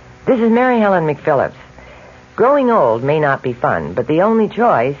 This is Mary Helen McPhillips. Growing old may not be fun, but the only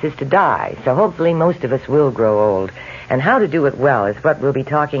choice is to die, so hopefully most of us will grow old. And how to do it well is what we'll be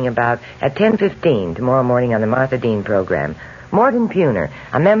talking about at 10:15 tomorrow morning on the Martha Dean program. Morton Puner,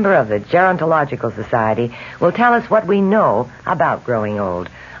 a member of the Gerontological Society, will tell us what we know about growing old.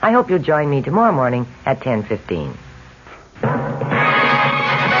 I hope you'll join me tomorrow morning at 10:15.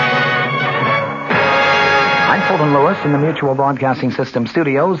 I'm Fulton Lewis in the Mutual Broadcasting System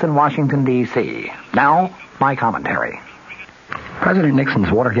studios in Washington, D.C. Now, my commentary. President Nixon's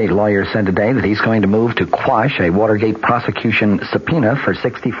Watergate lawyer said today that he's going to move to quash a Watergate prosecution subpoena for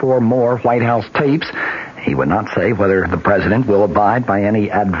 64 more White House tapes. He would not say whether the president will abide by any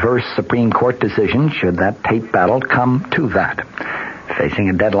adverse Supreme Court decision should that tape battle come to that. Facing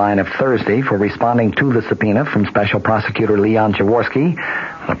a deadline of Thursday for responding to the subpoena from Special Prosecutor Leon Jaworski,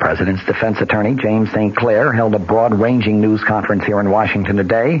 the president's defense attorney, James St. Clair, held a broad-ranging news conference here in Washington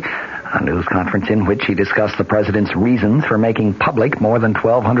today, a news conference in which he discussed the president's reasons for making public more than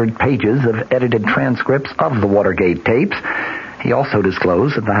 1,200 pages of edited transcripts of the Watergate tapes. He also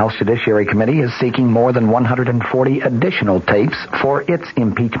disclosed that the House Judiciary Committee is seeking more than 140 additional tapes for its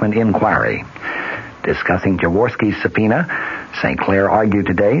impeachment inquiry. Discussing Jaworski's subpoena, St. Clair argued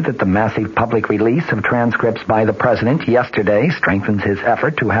today that the massive public release of transcripts by the president yesterday strengthens his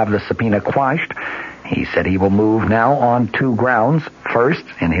effort to have the subpoena quashed. He said he will move now on two grounds. First,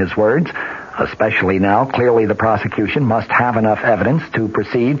 in his words, especially now, clearly the prosecution must have enough evidence to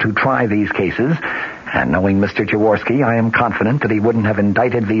proceed to try these cases. And knowing Mr. Jaworski, I am confident that he wouldn't have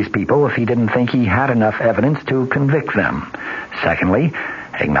indicted these people if he didn't think he had enough evidence to convict them. Secondly,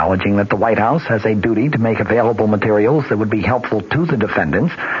 acknowledging that the White House has a duty to make available materials that would be helpful to the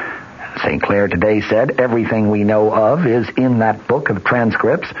defendants, St. Clair today said everything we know of is in that book of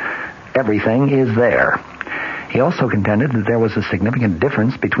transcripts. Everything is there. He also contended that there was a significant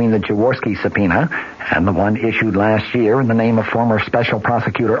difference between the Jaworski subpoena and the one issued last year in the name of former Special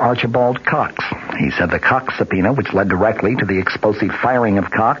Prosecutor Archibald Cox. He said the Cox subpoena, which led directly to the explosive firing of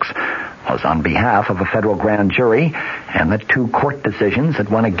Cox, was on behalf of a federal grand jury, and that 2 court decisions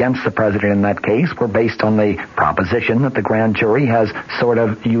that went against the president in that case were based on the proposition that the grand jury has sort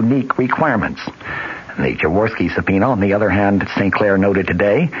of unique requirements. The Jaworski subpoena, on the other hand, St. Clair noted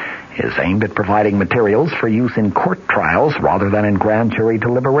today, is aimed at providing materials for use in court trials rather than in grand jury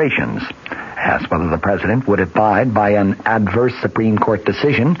deliberations. Asked whether the president would abide by an adverse Supreme Court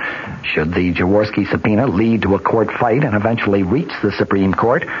decision should the Jaworski subpoena lead to a court fight and eventually reach the Supreme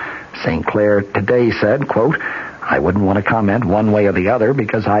Court, St. Clair today said, quote, "I wouldn't want to comment one way or the other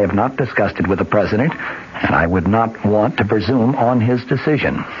because I have not discussed it with the president, and I would not want to presume on his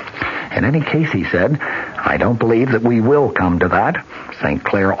decision. In any case," he said, "I don't believe that we will come to that." St.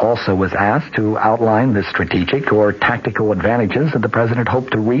 Clair also was asked to outline the strategic or tactical advantages that the president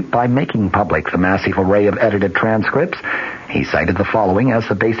hoped to reap by making public the massive array of edited transcripts. He cited the following as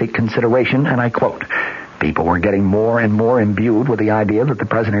the basic consideration, and I quote, "People were getting more and more imbued with the idea that the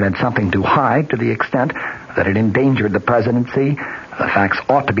president had something to hide to the extent that it endangered the presidency. The facts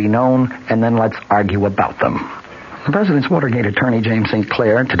ought to be known, and then let's argue about them." The president's Watergate attorney, James St.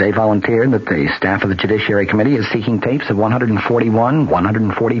 Clair, today volunteered that the staff of the Judiciary Committee is seeking tapes of 141,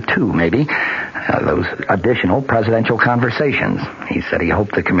 142 maybe, those additional presidential conversations. He said he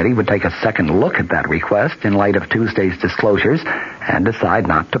hoped the committee would take a second look at that request in light of Tuesday's disclosures and decide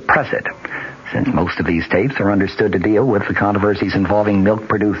not to press it. Since most of these tapes are understood to deal with the controversies involving milk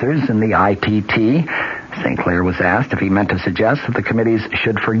producers and the ITT, St. Clair was asked if he meant to suggest that the committees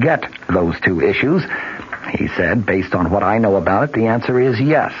should forget those 2 issues. He said, "Based on what I know about it, the answer is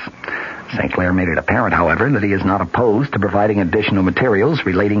yes." St. Clair made it apparent, however, that he is not opposed to providing additional materials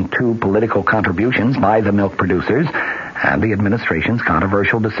relating to political contributions by the milk producers and the administration's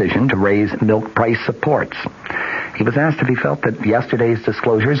controversial decision to raise milk price supports. He was asked if he felt that yesterday's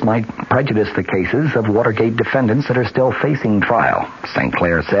disclosures might prejudice the cases of Watergate defendants that are still facing trial. St.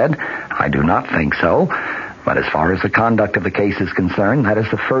 Clair said, "I do not think so. But as far as the conduct of the case is concerned, that is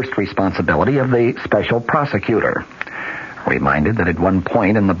the first responsibility of the special prosecutor." Reminded that at one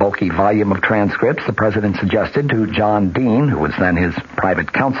point in the bulky volume of transcripts, the president suggested to John Dean, who was then his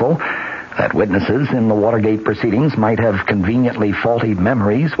private counsel, that witnesses in the Watergate proceedings might have conveniently faulty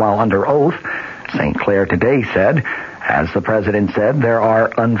memories while under oath, St. Clair today said, "As the president said, there are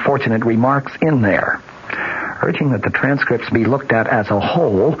unfortunate remarks in there." Urging that the transcripts be looked at as a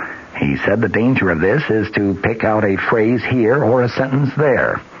whole, he said the danger of this is to pick out a phrase here or a sentence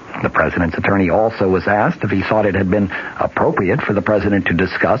there. The president's attorney also was asked if he thought it had been appropriate for the president to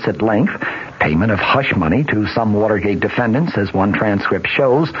discuss at length payment of hush money to some Watergate defendants, as one transcript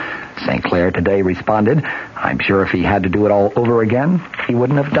shows. St. Clair today responded, "I'm sure if he had to do it all over again, he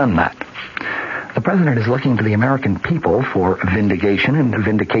wouldn't have done that." The president is looking to the American people for vindication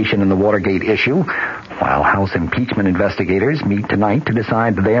in the Watergate issue, while House impeachment investigators meet tonight to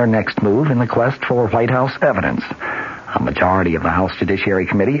decide their next move in the quest for White House evidence. A majority of the House Judiciary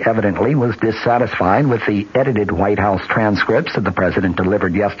Committee evidently was dissatisfied with the edited White House transcripts that the president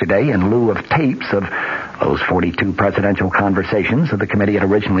delivered yesterday in lieu of tapes of those 42 presidential conversations that the committee had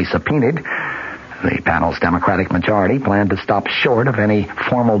originally subpoenaed. The panel's Democratic majority planned to stop short of any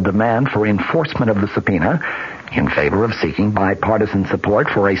formal demand for enforcement of the subpoena in favor of seeking bipartisan support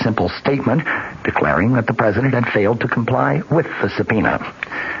for a simple statement declaring that the president had failed to comply with the subpoena.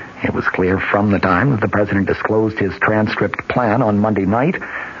 It was clear from the time that the president disclosed his transcript plan on Monday night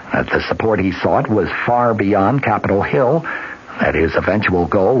that the support he sought was far beyond Capitol Hill, that his eventual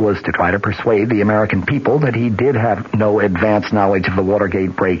goal was to try to persuade the American people that he did have no advance knowledge of the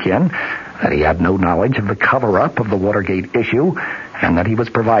Watergate break-in, that he had no knowledge of the cover-up of the Watergate issue, and that he was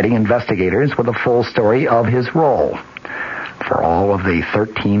providing investigators with a full story of his role. For all of the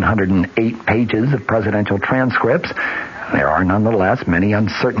 1,308 pages of presidential transcripts, there are nonetheless many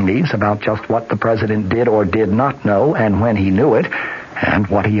uncertainties about just what the president did or did not know and when he knew it, and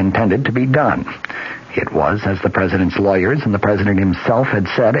what he intended to be done. It was, as the president's lawyers and the president himself had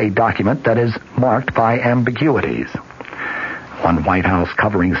said, a document that is marked by ambiguities. One White House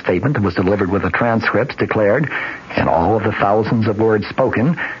covering statement that was delivered with the transcripts declared, in all of the thousands of words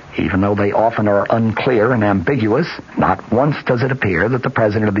spoken, Even though they often are unclear and ambiguous, not once does it appear that the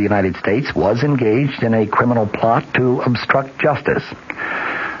President of the United States was engaged in a criminal plot to obstruct justice.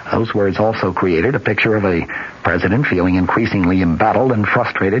 Those words also created a picture of a president feeling increasingly embattled and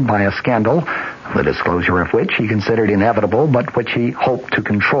frustrated by a scandal, the disclosure of which he considered inevitable, but which he hoped to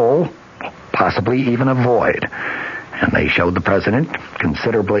control, possibly even avoid. And they showed the president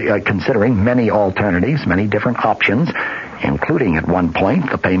considering many alternatives, many different options, including at one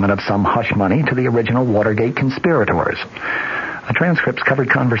point the payment of some hush money to the original Watergate conspirators. The transcripts covered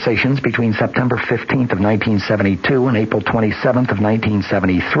conversations between September 15th of 1972 and April 27th of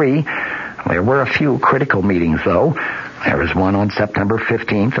 1973. There were a few critical meetings, though. There was one on September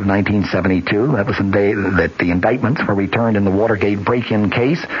 15th of 1972. That was the day that the indictments were returned in the Watergate break-in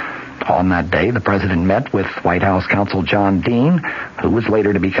case. On that day, the president met with White House counsel John Dean, who was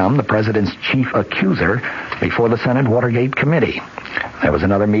later to become the president's chief accuser before the Senate Watergate Committee. There was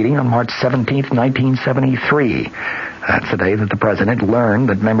another meeting on March 17th, 1973. That's the day that the president learned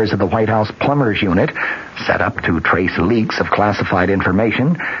that members of the White House Plumbers Unit, set up to trace leaks of classified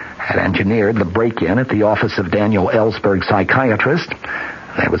information, had engineered the break-in at the office of Daniel Ellsberg, psychiatrist.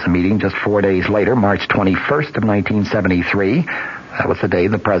 There was a meeting just 4 days later, March 21st of 1973. That was the day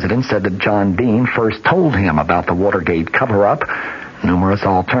the president said that John Dean first told him about the Watergate cover-up. Numerous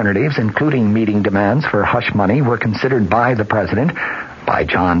alternatives, including meeting demands for hush money, were considered by the president, by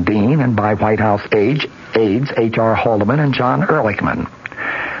John Dean, and by White House aides H.R. Haldeman and John Ehrlichman.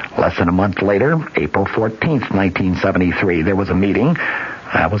 Less than a month later, April 14th, 1973, there was a meeting.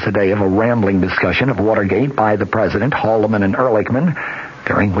 That was the day of a rambling discussion of Watergate by the president, Haldeman, and Ehrlichman,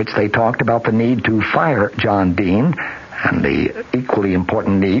 during which they talked about the need to fire John Dean and the equally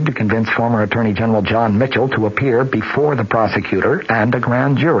important need to convince former Attorney General John Mitchell to appear before the prosecutor and a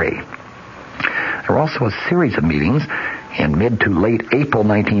grand jury. There were also a series of meetings in mid to late April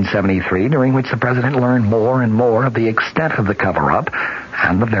 1973, during which the president learned more and more of the extent of the cover-up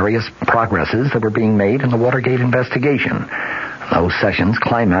and the various progresses that were being made in the Watergate investigation. Those sessions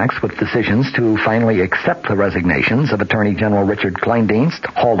climaxed with decisions to finally accept the resignations of Attorney General Richard Kleindienst,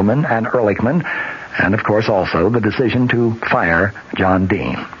 Haldeman, and Ehrlichman, and of course also the decision to fire John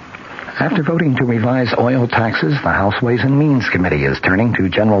Dean. After voting to revise oil taxes, the House Ways and Means Committee is turning to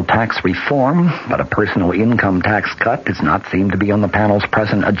general tax reform, but a personal income tax cut does not seem to be on the panel's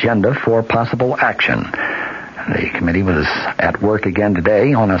present agenda for possible action. The committee was at work again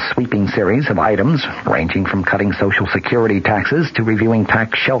today on a sweeping series of items, ranging from cutting Social Security taxes to reviewing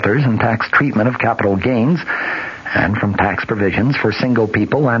tax shelters and tax treatment of capital gains, and from tax provisions for single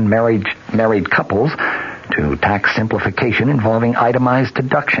people and married couples to tax simplification involving itemized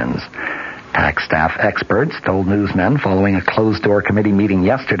deductions. Tax staff experts told newsmen following a closed-door committee meeting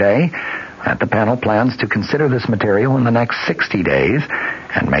yesterday that the panel plans to consider this material in the next 60 days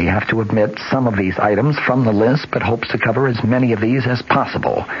and may have to omit some of these items from the list, but hopes to cover as many of these as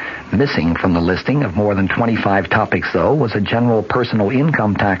possible. Missing from the listing of more than 25 topics, though, was a general personal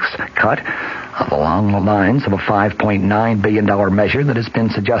income tax cut along the lines of a $5.9 billion measure that has been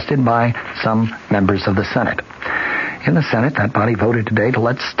suggested by some members of the Senate. In the Senate, that body voted today to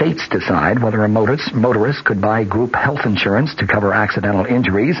let states decide whether a motorist could buy group health insurance to cover accidental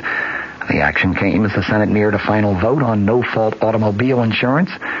injuries. The action came as the Senate neared a final vote on no-fault automobile insurance,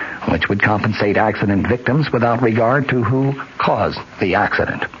 which would compensate accident victims without regard to who caused the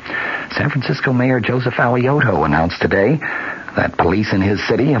accident. San Francisco Mayor Joseph Alioto announced today that police in his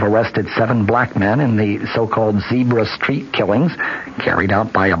city have arrested 7 black men in the so-called Zebra Street killings carried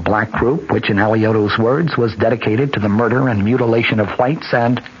out by a black group, which in Alioto's words was dedicated to the murder and mutilation of whites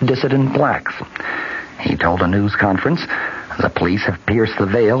and dissident blacks. He told a news conference, the police have pierced the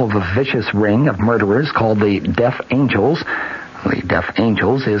veil of a vicious ring of murderers called the Death Angels. The Death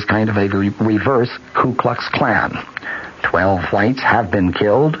Angels is kind of a reverse Ku Klux Klan. 12 whites have been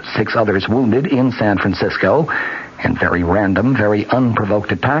killed, 6 others wounded in San Francisco in very random, very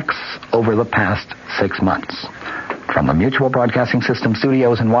unprovoked attacks over the past 6 months. From the Mutual Broadcasting System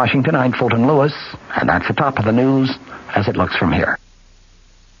studios in Washington, I'm Fulton Lewis, and that's the top of the news as it looks from here.